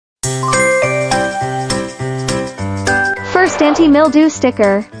First, anti-mildew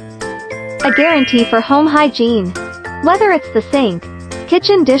sticker. A guarantee for home hygiene. Whether it's the sink,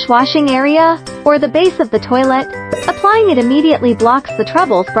 kitchen dishwashing area, or the base of the toilet, applying it immediately blocks the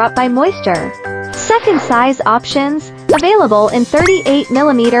troubles brought by moisture. Second, size options. Available in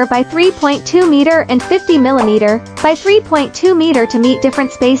 38mm by 3.2mm and 50mm by 3.2mm to meet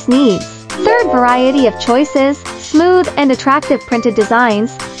different space needs. Third, variety of choices. Smooth and attractive printed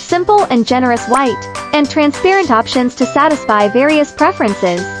designs, simple and generous white, and transparent options to satisfy various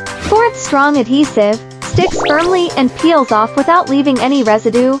preferences. Fourth, strong adhesive. Sticks firmly and peels off without leaving any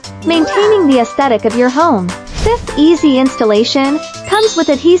residue, maintaining the aesthetic of your home. Fifth, easy installation. Comes with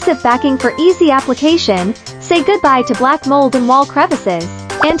adhesive backing for easy application. Say goodbye to black mold and wall crevices.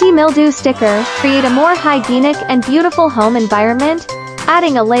 Anti-mildew sticker. Create a more hygienic and beautiful home environment,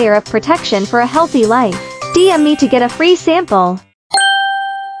 adding a layer of protection for a healthy life. DM me to get a free sample.